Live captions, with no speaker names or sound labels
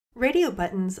Radio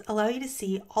buttons allow you to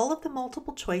see all of the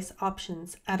multiple choice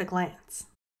options at a glance.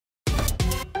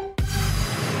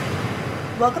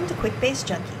 Welcome to Quickbase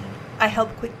Junkie. I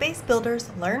help Quickbase builders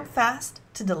learn fast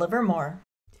to deliver more.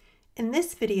 In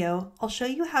this video, I'll show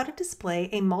you how to display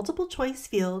a multiple choice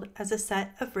field as a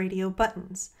set of radio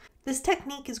buttons. This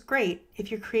technique is great if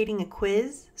you're creating a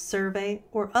quiz, survey,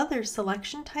 or other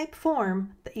selection type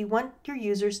form that you want your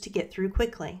users to get through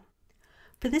quickly.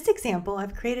 For this example,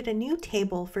 I've created a new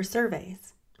table for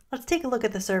surveys. Let's take a look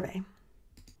at the survey.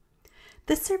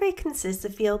 This survey consists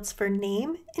of fields for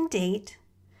name and date,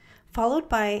 followed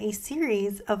by a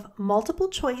series of multiple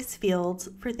choice fields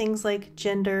for things like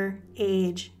gender,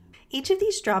 age. Each of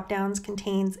these dropdowns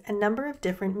contains a number of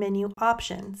different menu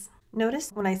options.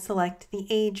 Notice when I select the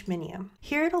age menu.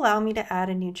 Here it allows me to add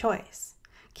a new choice.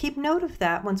 Keep note of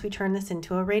that once we turn this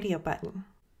into a radio button.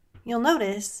 You'll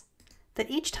notice that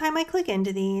each time I click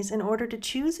into these, in order to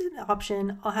choose an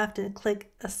option, I'll have to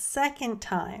click a second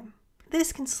time.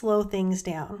 This can slow things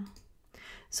down.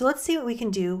 So let's see what we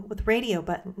can do with radio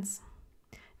buttons.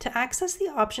 To access the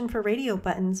option for radio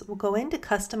buttons, we'll go in to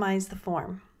customize the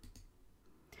form.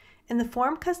 In the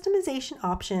form customization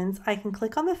options, I can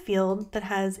click on the field that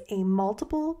has a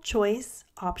multiple choice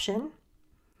option.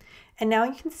 And now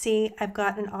you can see I've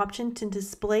got an option to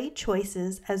display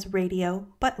choices as radio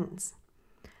buttons.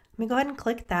 Let me go ahead and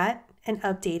click that and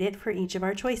update it for each of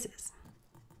our choices.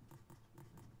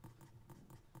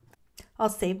 I'll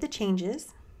save the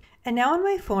changes. And now in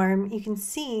my form, you can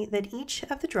see that each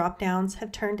of the dropdowns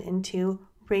have turned into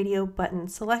radio button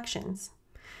selections.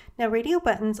 Now radio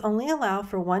buttons only allow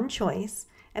for one choice,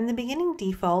 and the beginning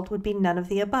default would be none of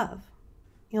the above.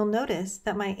 You'll notice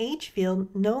that my age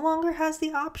field no longer has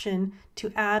the option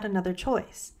to add another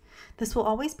choice. This will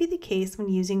always be the case when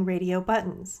using radio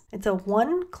buttons. It's a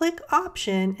one-click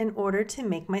option in order to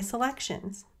make my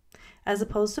selections, as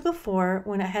opposed to before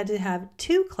when I had to have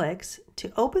 2 clicks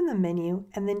to open the menu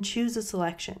and then choose a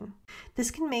selection.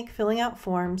 This can make filling out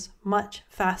forms much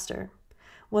faster,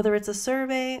 whether it's a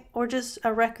survey or just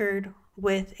a record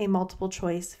with a multiple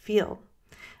choice field.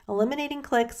 Eliminating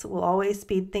clicks will always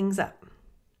speed things up.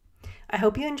 I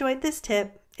hope you enjoyed this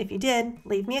tip. If you did,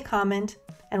 leave me a comment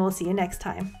and we'll see you next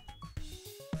time.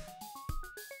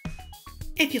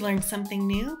 If you learned something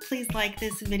new, please like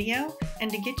this video, and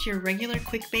to get your regular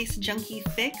Quickbase Junkie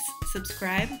fix,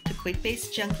 subscribe to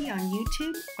Quickbase Junkie on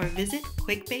YouTube or visit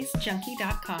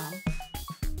quickbasejunkie.com.